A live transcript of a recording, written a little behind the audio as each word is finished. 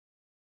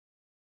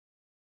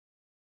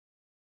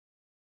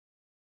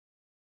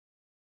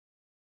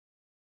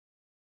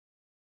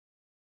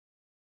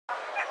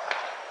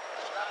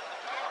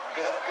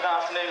Good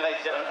afternoon,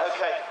 ladies and gentlemen.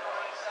 Okay,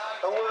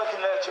 a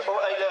working lurcher,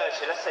 or a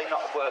lurcher, let's say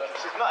not working,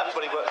 because not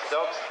everybody works with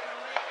dogs,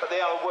 but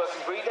they are a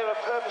working breed. They're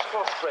a purpose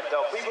crossbred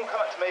dog. People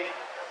come up to me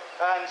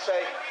and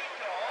say,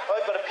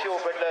 I've got a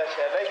purebred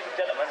lurcher. Ladies and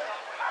gentlemen,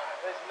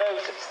 there's no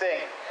such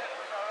thing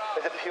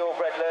as a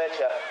purebred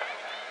lurcher.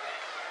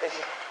 It's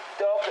a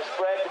dog that's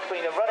bred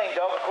between a running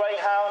dog, a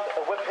greyhound,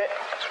 a whippet,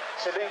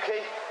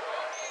 Saluki,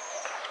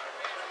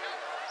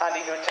 and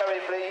either a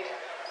terrier breed,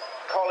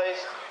 collies.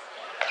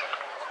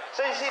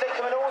 So you see they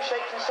come in all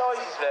shapes and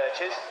sizes,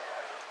 lurchers.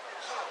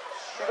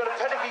 You've got a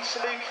pedigree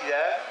Saluki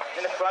there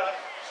in the front.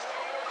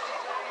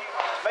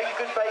 Make a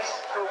good base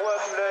for a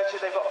working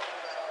lurcher. They've got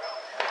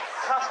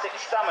fantastic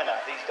stamina,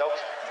 these dogs.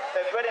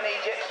 They're bred in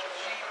Egypt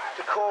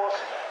to cause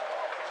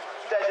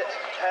desert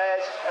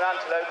hares and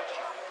antelope.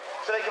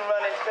 So they can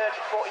run in 30,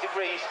 40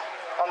 degrees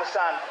on the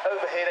sand.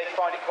 Over here they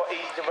find it quite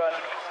easy to run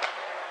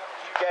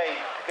game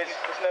because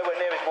it's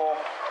nowhere near as warm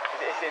as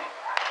it is in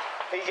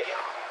Egypt.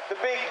 The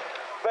big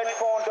red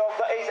fawn dog,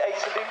 that is a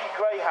Saluki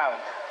greyhound.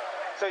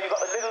 So you've got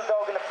the little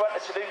dog in the front,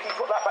 the Saluki,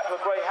 put that back to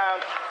a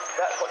greyhound,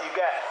 that's what you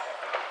get.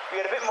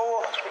 You get a bit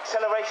more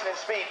acceleration and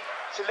speed.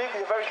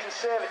 Salukis are very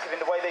conservative in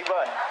the way they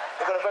run.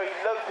 They've got a very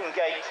loping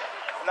gait,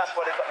 and that's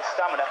why they've got the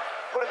stamina.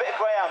 Put a bit of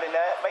greyhound in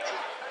there, makes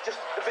them just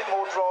a bit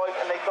more drive,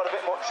 and they've got a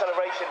bit more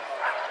acceleration.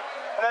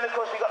 And then of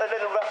course we've got the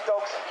little rough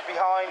dogs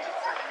behind,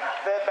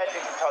 they're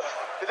Bedlington types.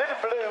 The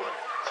little blue,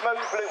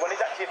 smoky blue one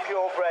is actually a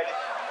purebred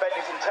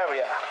Bedlington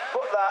Terrier.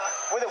 Put that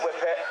with a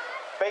whippet,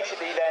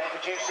 basically then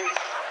produces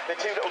the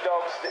two little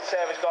dogs that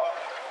Sarah's got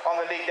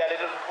on the lead there,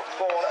 the little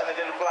fawn and the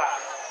little black.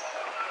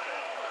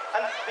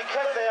 And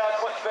because they are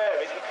quite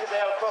varied, because they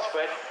are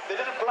crossbred, the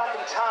little black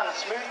and tan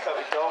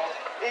smooth-coated dog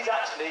is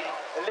actually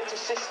a little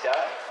sister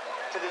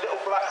to the little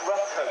black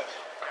rough coat.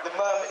 The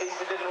mum is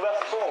the little rough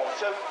fawn.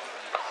 So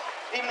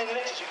even in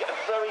litters you get a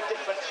very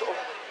different sort of,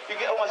 you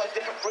get almost a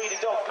different breed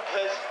of dog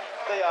because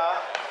they are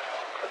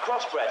a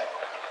crossbred.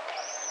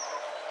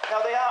 Now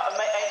they are an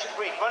ancient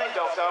breed. Running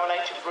dogs are an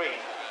ancient breed.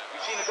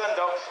 You've seen the gun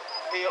dogs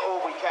here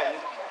all weekend.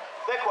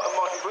 They're quite a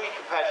modern breed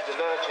compared to the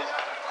lurchers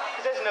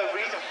because there's no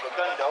reason for a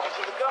gun dog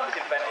until the gun was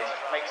invented.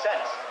 Makes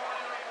sense.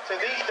 So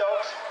these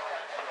dogs,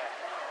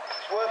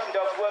 working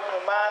dogs, working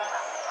with man,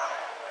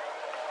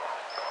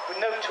 with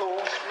no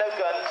tools, no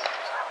guns,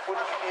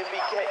 would be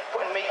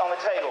putting meat on the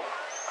table.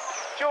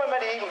 During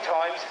medieval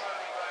times,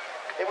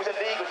 it was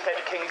illegal to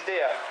take the king's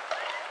deer.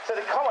 So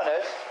the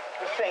commoners,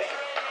 we think,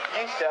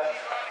 used to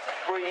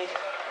breed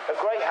a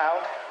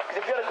greyhound,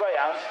 because if you had a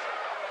greyhound,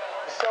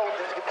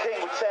 the king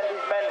would send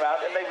his men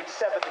round and they would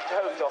sever the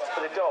toes off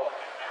for the dog,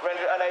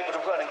 render it unable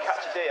to run and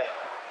catch a deer.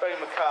 Very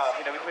macabre,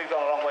 you know, we've moved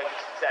on a long way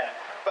since then.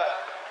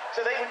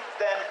 So they would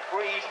then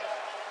breed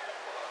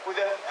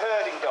with a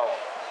herding dog.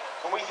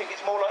 And we think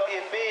it's more likely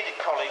a bearded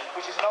collie,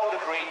 which is an older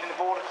breed than the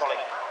border collie,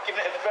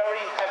 giving it a very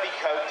heavy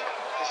coat,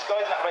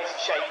 disguising that racing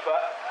shape,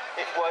 but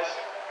it was,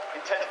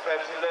 intended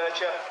purpose, a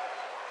lurcher.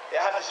 It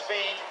had the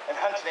speed and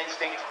hunting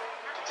instinct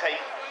to take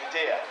the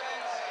deer.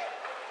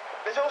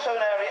 There's also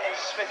an area in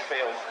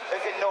Smithfield,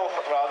 in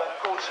Norfolk rather,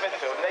 called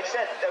Smithfield, and they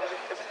said there was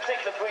a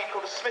particular breed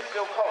called a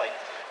Smithfield collie.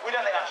 We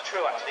don't think that's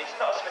true actually, it's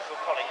not a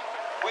Smithfield collie.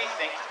 We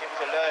think it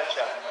was a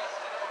lurcher.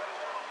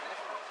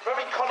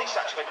 Very collie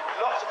saturated,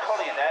 lots of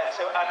collie in there,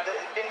 so it had the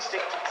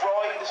instinct to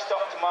drive the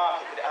stock to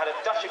market, but it had a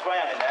dash of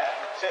greyhound in there,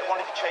 so it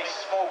wanted to chase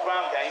small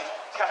ground game,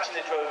 catching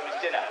the drove as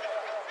dinner.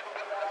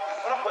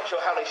 We're not quite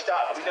sure how they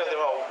started, we know they're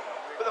old.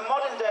 But the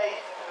modern day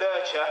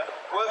lurcher,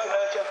 working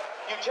lurcher,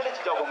 utility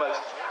dog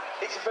almost,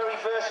 it's a very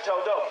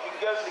versatile dog. You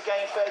can go to the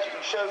game fairs, you can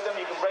show them,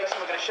 you can race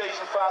them. We're going to show you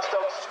some fast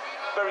dogs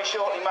very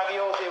shortly.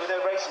 Maggie Orr's here with her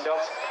racing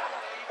dogs,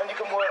 and you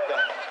can work them.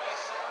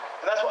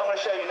 And that's what I'm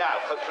going to show you now,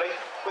 hopefully,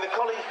 with a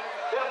collie,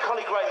 little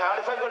collie greyhound.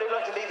 If everybody would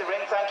like to leave the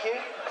ring, thank you.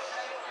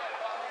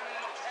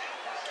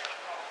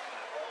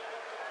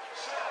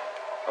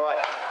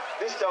 Alright,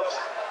 this dog's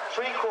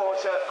 3/4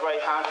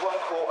 greyhound,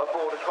 1/4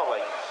 border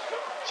collie.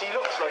 She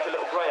looks like a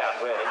little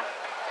greyhound, really.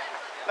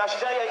 Now,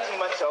 she's only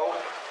 18 months old.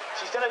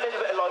 She's done a little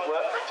bit of light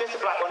work. Just a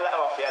black one, let her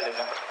off, yeah,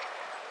 Luna.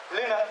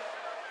 Luna.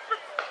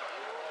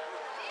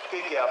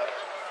 Good girl.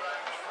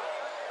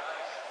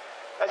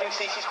 As you can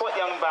see, she's quite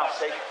young and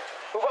bouncy.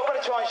 But what I'm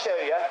going to try and show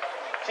you,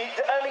 she's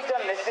only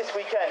done this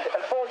weekend.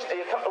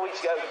 Unfortunately, a couple of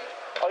weeks ago,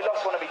 I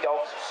lost one of my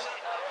dogs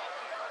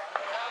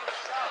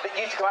that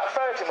used to come out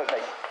ferreting with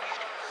me.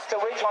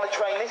 So we're trying to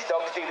train this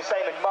dog to do the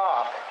same in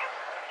Mark.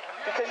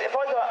 Because if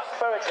I go out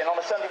ferreting on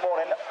a Sunday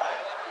morning,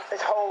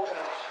 there's holes and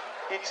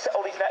you'd set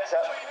all these nets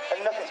up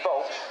and nothing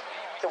bolts.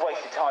 It's a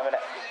waste of time, isn't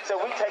it? So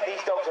we take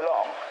these dogs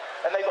along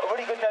and they've got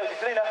really good noses.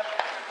 Luna,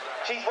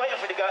 she's waiting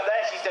for me to go out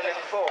there. She's done this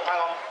before. Hang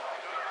on.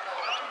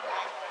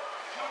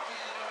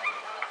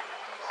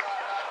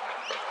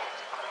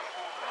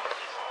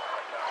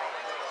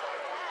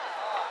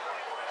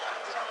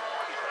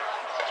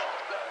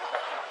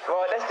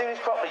 Right, let's do this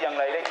properly, young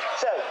lady.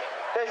 So,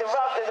 there's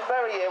a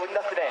berry here with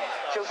nothing in.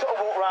 She'll sort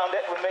of walk around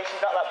it with me,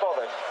 she's not that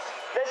bothered.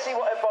 Let's see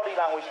what her body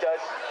language does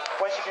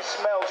when she can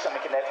smell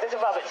something in there. If there's a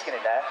rabbit skin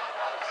in there,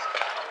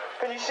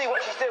 Can you see what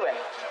she's doing?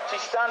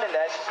 She's standing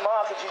there, she's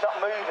marking, she's not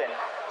moving.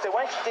 So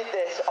when she did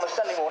this on a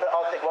Sunday morning,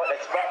 I'll think, right,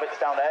 there's rabbits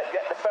down there,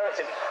 get the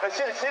ferrets in. And as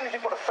soon as you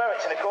put the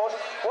ferrets in, of course,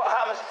 what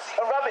happens?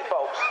 A rabbit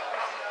bolts.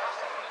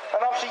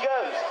 And off she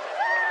goes.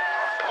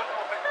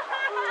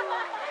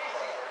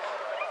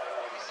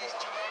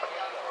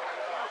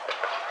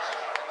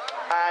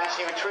 And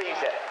she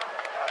retrieves it.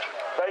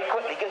 Very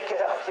quickly, good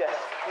girl, yes.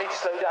 You need to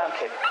slow down,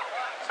 kid.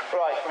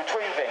 Right,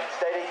 retrieving.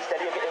 Steady,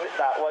 steady, get with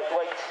that. Wait,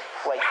 wait,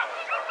 wait.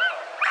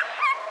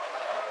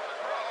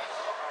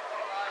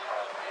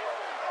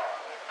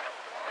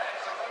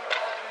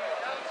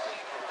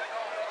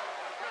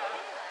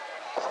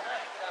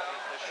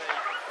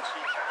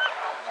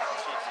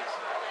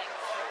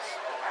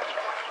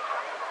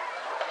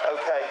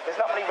 Okay, there's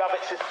not many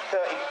rabbits with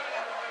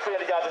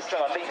 300 yards of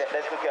string on. Leave it,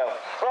 there's a good girl.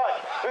 Right,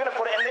 we're going to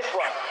put it in this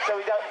one, so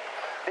we don't...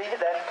 Leave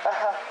it then.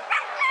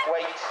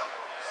 Wait.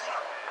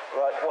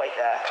 Right, wait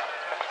there.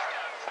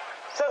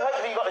 So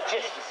hopefully you've got the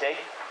gist, you see.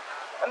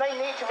 And they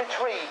need to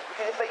retrieve,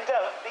 because if they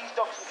don't, these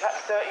dogs can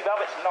catch 30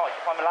 rabbits a night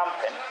if I'm a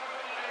lamping.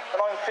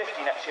 And I'm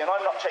 50 next year, and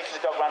I'm not chasing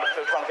the dog around the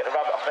field trying to get the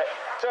rabbit off it.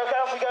 So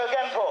okay, off we go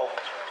again, Paul.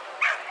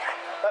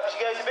 Up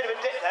she goes, a bit of a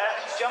dip there.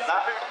 She's jumped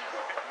that.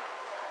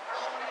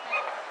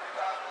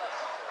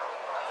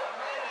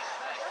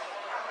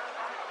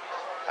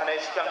 And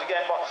there she comes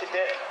again, watch it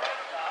dip.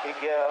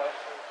 Good girl.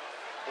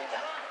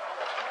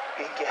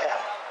 Good girl.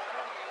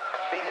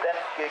 Beat it then.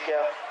 Good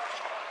girl.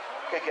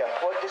 Good girl.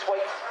 Well, just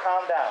wait.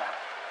 Calm down.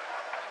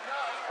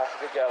 That's a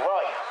good girl.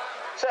 Right.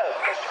 So,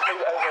 let's just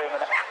move it over here a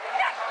minute.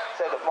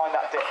 So, look, mind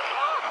that dip.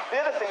 The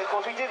other thing, of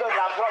course, we do go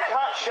lamping. I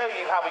can't show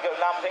you how we go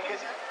lamping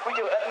because we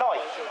do it at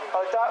night.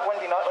 On a dark,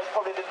 windy night, there's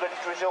probably a little bit of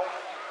drizzle.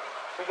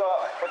 We go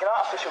out with an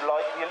artificial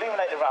light, we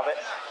illuminate the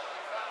rabbits,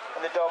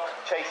 and the dog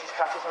chases,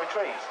 catches, and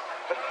retrieves.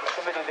 But it's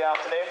the middle of the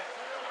afternoon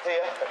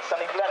here at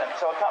sunny Blenheim,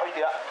 so I can't really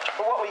do that.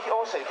 But what we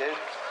also do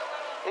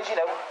is, you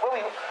know, when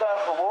we go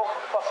out for a walk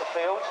across the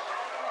fields,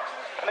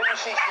 and then you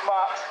see she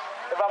marks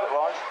the rabbit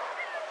lines,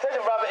 if there's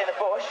a rabbit in a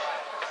bush,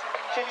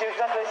 she'd do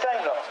exactly the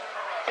same, look.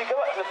 So you go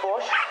up to the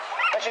bush,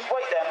 and she'd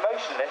wait there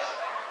motionless,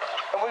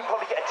 and we'd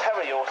probably get a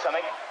terrier or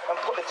something, and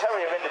put the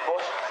terrier in the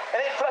bush,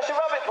 and it'd flush a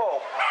rabbit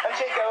ball, and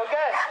she'd go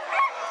again.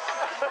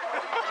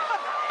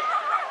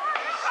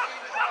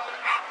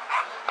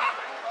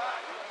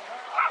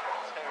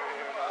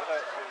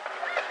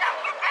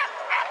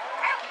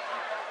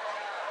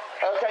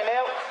 Okay,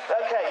 Neil.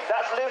 Okay,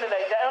 that's Luna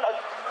laid down.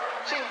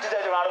 She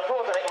deserves a round of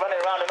applause, I think, running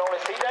around in all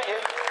this heat, don't you?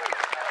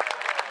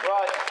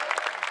 Right.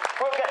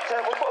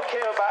 We'll put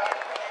Kira back,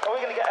 and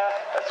we're going to get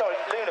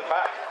Luna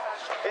back.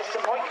 It's the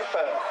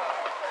microphone.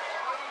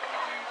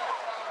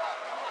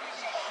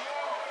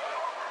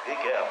 Good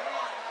girl.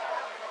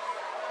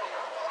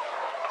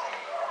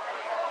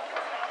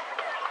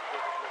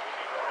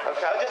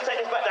 Okay, I'll just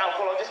take this back down,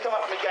 Paul. I'll just come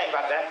up from the game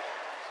back then.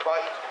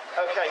 Right.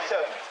 Okay,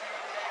 so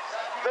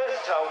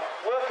versatile,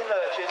 working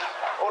lurchers,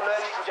 or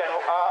lurchers in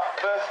general, are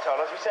versatile.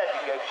 As we said,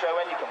 you can go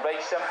showing, you can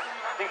race them,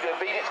 you can do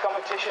obedience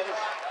competitions,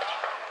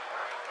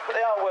 but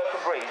they are working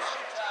breeds.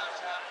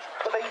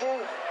 But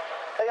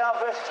they are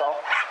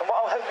versatile. And what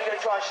I'm hopefully going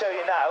to try and show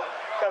you now,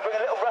 I'm going to bring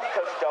a little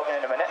rough-coated dog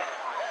in a minute,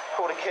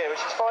 called Akira.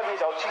 She's 5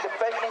 years old. She's a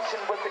Bedlington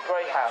Whippet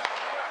Greyhound.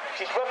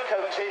 She's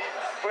rough-coated,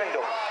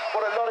 brindle.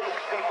 What a lot of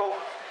people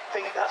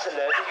think that's a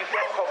lurcher. You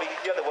think probably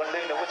the other one,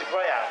 Luna, was a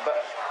greyhound, but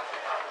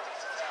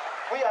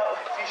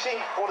you've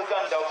seen all the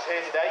gun dogs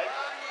here today.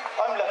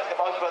 I'm lucky that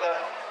my brother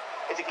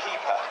is a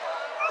keeper.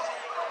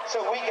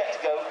 So we get to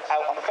go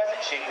out on the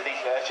pheasant shoot with these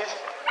lurchers.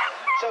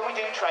 So we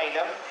do train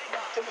them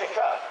to pick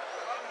up.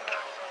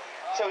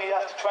 So you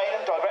have to train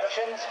them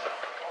directions.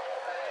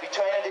 You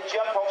train them to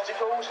jump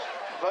obstacles,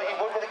 like you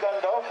would with a gun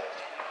dog.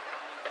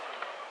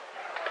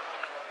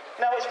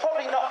 Now it's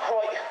probably not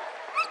quite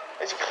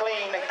as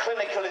clean and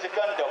clinical as a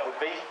gun dog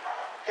would be,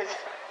 because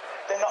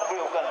they're not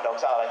real gun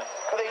dogs, are they?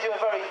 But they do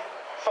a very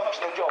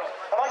functional job.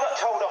 And I got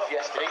told off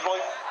yesterday by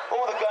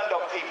all the gun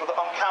dog people that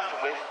I'm camping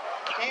with,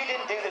 you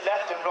didn't do the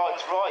left and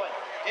rights right.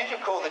 You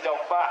should call the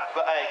dog back.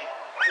 But hey,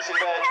 this is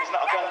lurcher, it's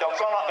not a gun dog,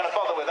 so I'm not going to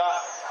bother with that.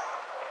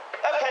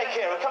 Okay,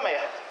 Kira, come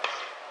here.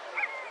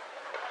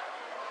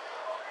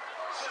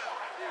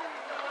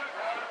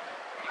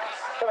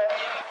 Come here.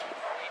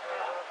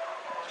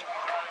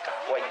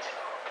 Wait.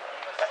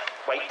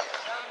 Wait.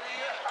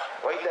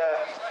 Wait there.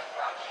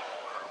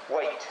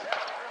 Wait.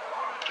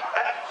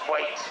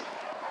 Wait.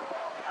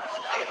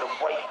 Kira,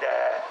 wait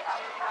there.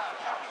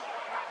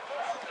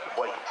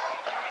 Wait.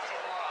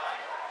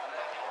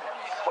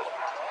 Wait.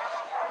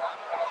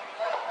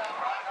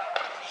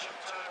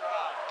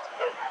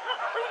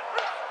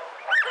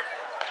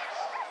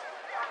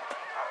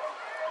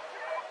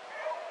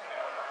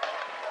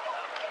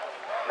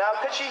 Now,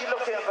 because she's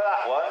looking for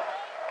that one,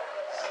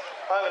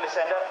 I'm going to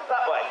send her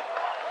that way.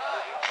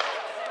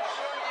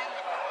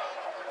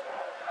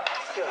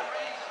 Good.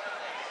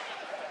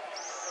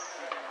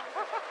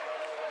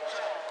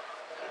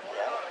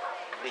 Yeah.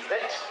 Leave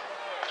it.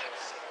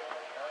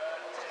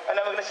 And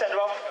then we're going to send her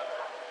off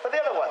for the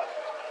other one.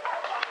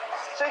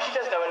 So she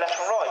does know her left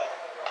and right.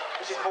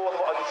 which is more than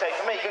what I can say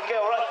for me. Good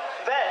girl, right?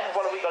 Then,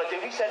 what have we got to do?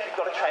 We said we've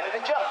got to train her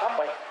to jump, haven't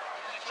we?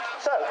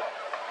 So,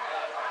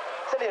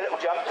 it's only a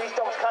little jump. These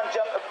dogs can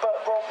jump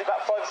probably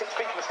about 5 or 6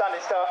 feet from a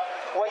standing start.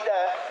 Wait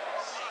there.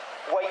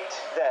 Wait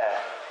there.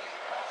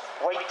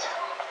 Wait.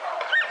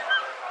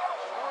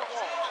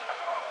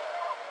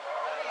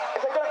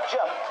 If they don't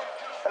jump,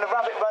 and a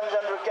rabbit runs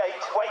under a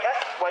gate, wait.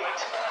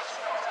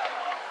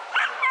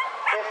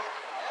 If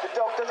the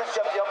dog doesn't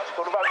jump the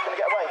obstacle, the rabbit's going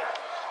to get away.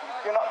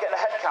 You're not getting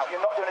a head count.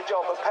 You're not doing a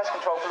job of pest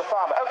control for the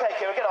farmer. Okay,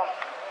 Kira, get on.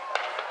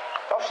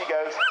 Off she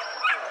goes.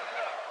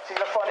 She's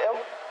going to find it.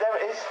 Oh, there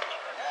it is.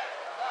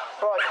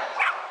 Right.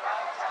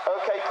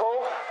 Okay,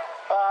 Paul.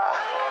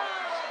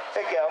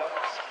 There you go.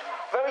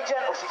 Very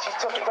gentle. See, she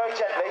took it very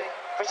gently,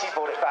 but she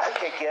brought it back.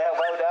 Good girl,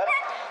 well done.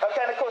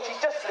 Okay, and of course,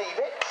 she's just leave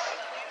it.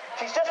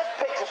 She's just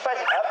picked a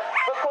pheasant up,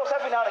 but of course,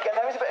 every now and again,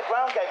 there is a bit of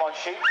ground game on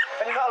shoot,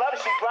 and you're not allowed to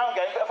shoot ground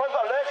game, but if I've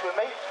got a lurcher with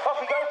me, off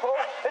we go, Paul.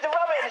 There's a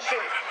rabbit in the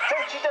chute. So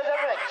she does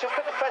everything. She'll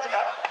pick the pheasant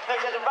up, then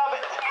there's a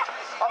rabbit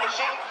on the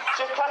chute,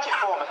 she'll catch it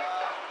for me.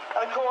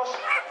 And of course,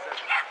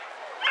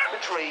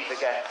 retrieve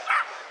again.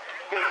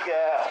 Good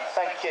girl,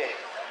 thank you.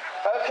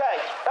 Okay,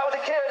 that was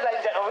a Kira,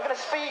 ladies and gentlemen. We're going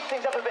to speed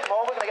things up a bit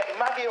more. We're going to get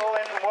Maggie all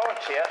in from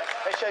Warwickshire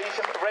and show you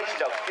some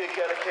racing dogs. Good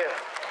girl, Kira.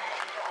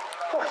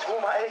 Oh, it's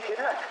warm out here, kid,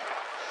 isn't it?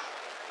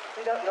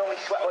 We don't normally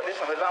sweat like this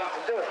when we're lambs,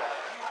 do we?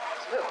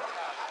 Look.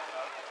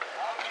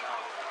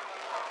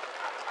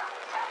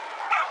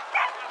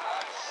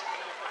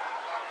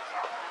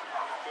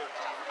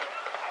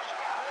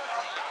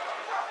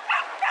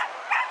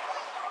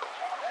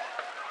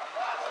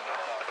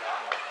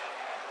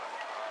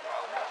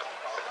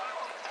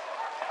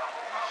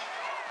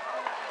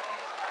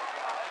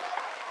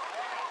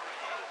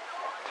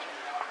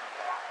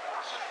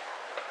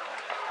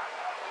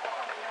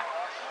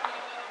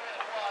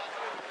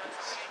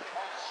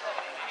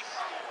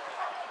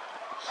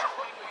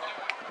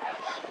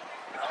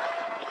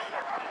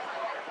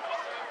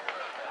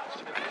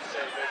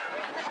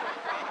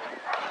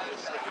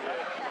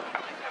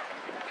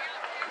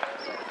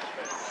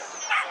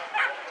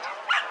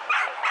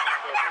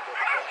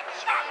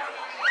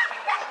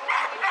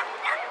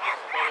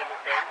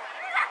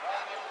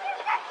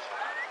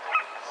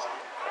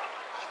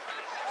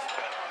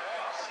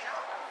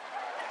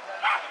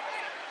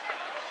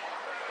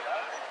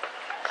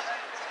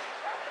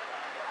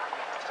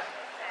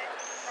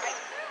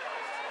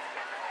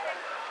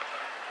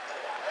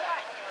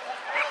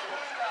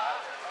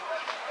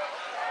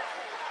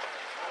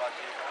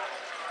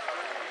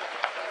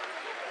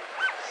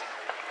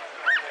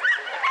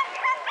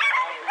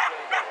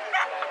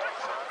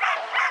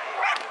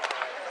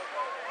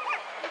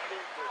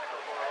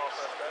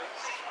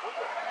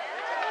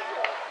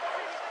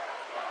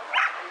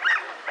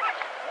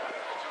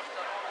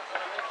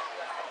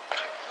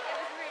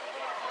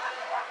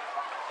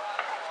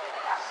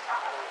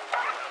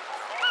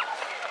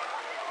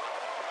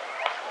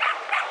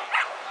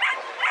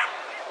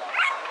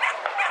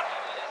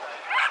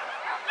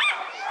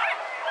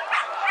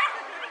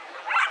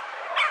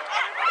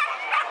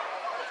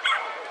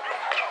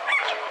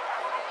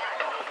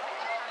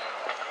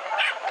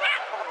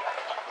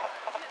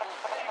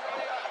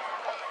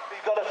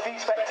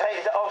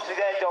 Spectators that obviously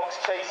their dogs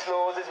chase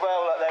laws as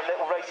well, like their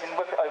little racing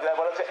whippet over there.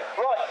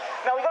 Right,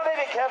 now we've got to be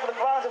a bit careful, the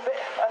ground's a bit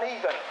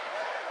uneven.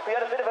 We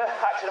had a bit of an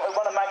accident with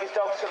one of Maggie's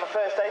dogs on the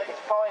first day. It's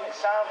fine, it's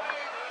sound,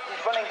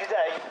 he's running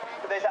today,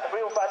 but there's that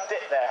real bad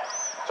dip there.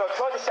 So I've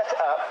tried to set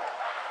it up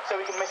so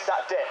we can miss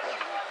that dip.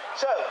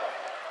 So,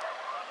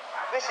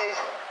 this is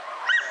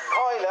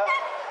Kyla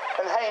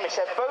and Hamish.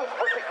 They're both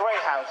whippet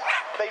greyhounds.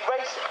 They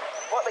race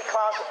what they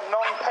class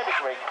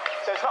non-pedigree.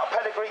 So it's not a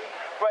pedigree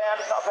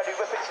greyhound, it's not a pedigree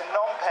whippet, it's a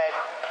non-ped.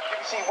 You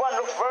can see one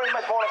looks very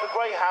much more like a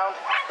greyhound,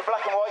 the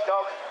black and white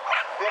dog.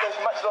 The other's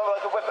much more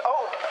like a whippet.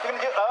 Oh, you're going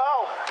to do,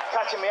 oh,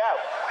 catching me out.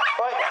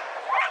 Right,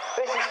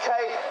 this is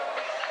Kay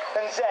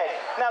and Zed.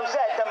 Now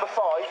Zed, number 5,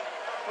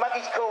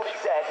 Maggie's called it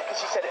Zed because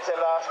she said it's her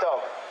last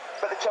dog.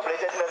 But the trouble is,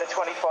 there's another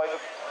 25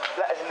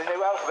 letters in the new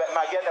alphabet,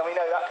 Maggie, and we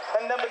know that.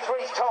 And number 3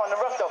 is Taran, the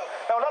rough dog.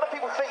 Now, a lot of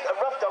people think a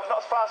rough dog's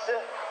not as fast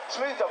as a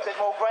smooth dog, there's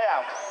more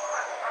greyhound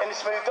in the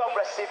smooth dog.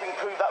 Let's see if we can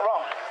prove that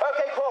wrong.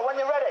 Okay, Paul, when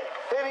you're ready,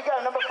 here we go.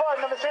 Number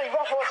 5, number 3,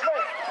 rough or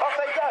smooth. Off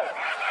they go.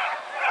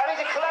 And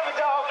he's a clever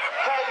dog,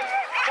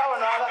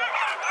 Taran rather.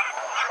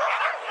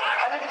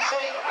 And you can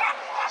see,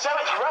 so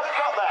much rough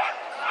got there.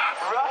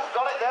 Rough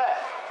got it there.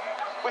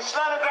 We're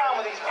slowing them down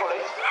with these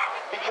pulleys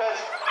because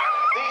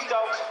these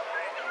dogs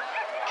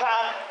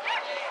can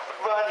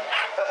run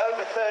at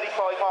over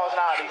 35 miles an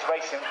hour, these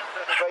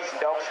racing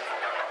dogs.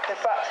 In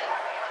fact,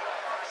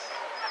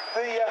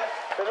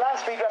 the land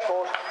speed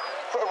record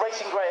for a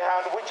racing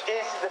greyhound, which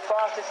is the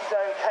fastest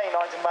known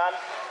canine to man,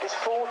 is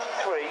 43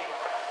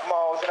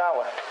 miles an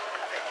hour.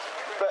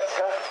 But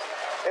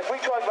if we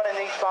tried running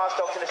these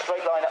fast dogs in a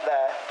straight line up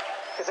there,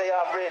 because they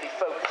are really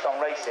focused on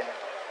racing,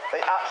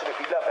 they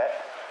absolutely love it,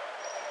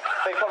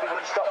 they probably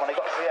wouldn't stop when they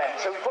got to the end.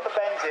 So we put the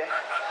bends in.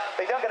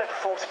 They don't get up to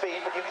full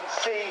speed, but you can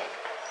see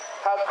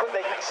how quick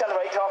they can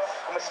accelerate off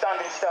from a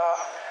standing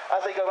start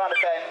as they go around a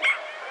bend.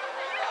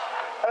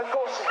 And of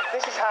course,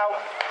 this is how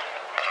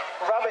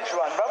rabbits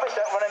run. Rabbits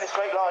don't run in a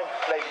straight line,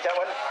 ladies and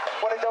gentlemen.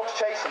 When a dog's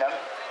chasing them,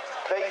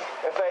 they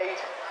evade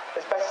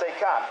as best they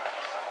can.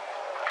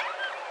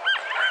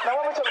 Now,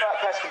 when we talk about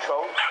pest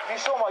control, if you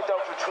saw my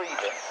dogs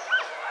retrieving,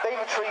 they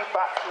retrieve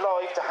back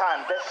live to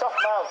hand. They're soft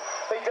mouthed.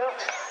 They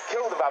don't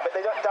kill the rabbit,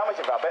 they don't damage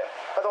the rabbit,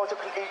 otherwise they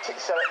can eat it,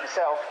 sell it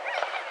themselves.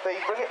 They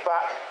bring it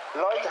back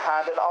live to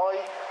hand, and I,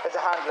 as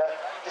a handler,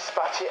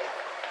 dispatch it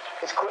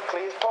as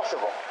quickly as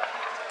possible.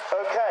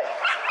 Okay,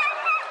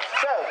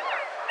 so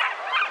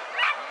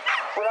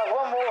we'll have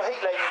one more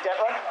heat, ladies and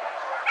gentlemen.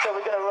 So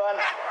we're going to run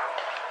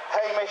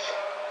Hamish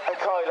and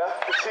Kyla,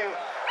 the two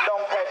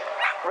long-ped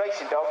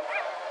racing dogs.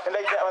 And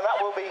ladies and gentlemen, that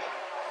will be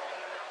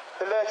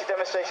the lurcher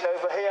demonstration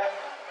over here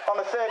on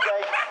the third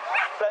day,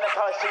 Blenheim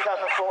Palace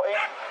 2014.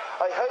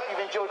 I hope you've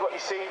enjoyed what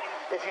you've seen.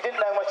 If you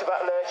didn't know much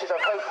about lurchers, I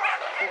hope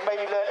you've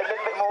maybe learned a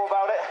little bit more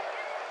about it.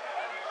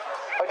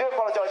 I do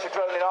apologise for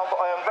droning on,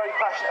 but I am very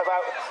passionate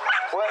about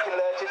working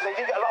lurchers. They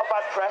do get a lot of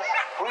bad press.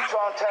 We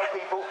try and tell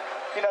people,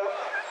 you know,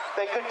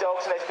 they're good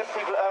dogs and there's good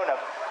people that own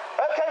them.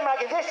 Okay,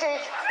 Maggie, this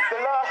is the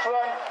last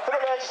run for the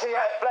lurchers here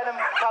at Blenheim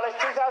Palace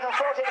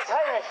 2014. It's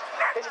Hamish,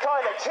 it's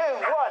Kyla, 2,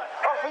 1,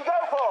 off we go,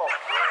 Paul.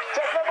 So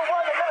it's number 1,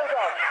 the little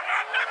dog.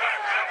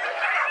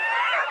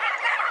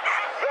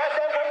 Yeah,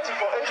 they're waiting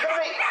for it. It's going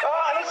to be,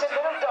 oh, and it's a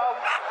little dog.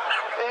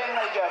 There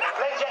you go.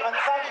 Ladies and gentlemen,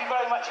 thank you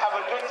very much. Have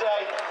a good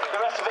day,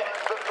 the rest of it.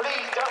 But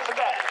please don't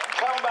forget,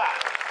 come back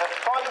at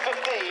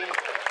 5:15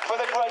 for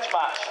the grudge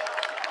match.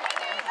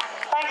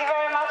 Thank you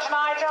very much,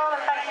 Nigel,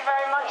 and thank you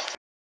very much.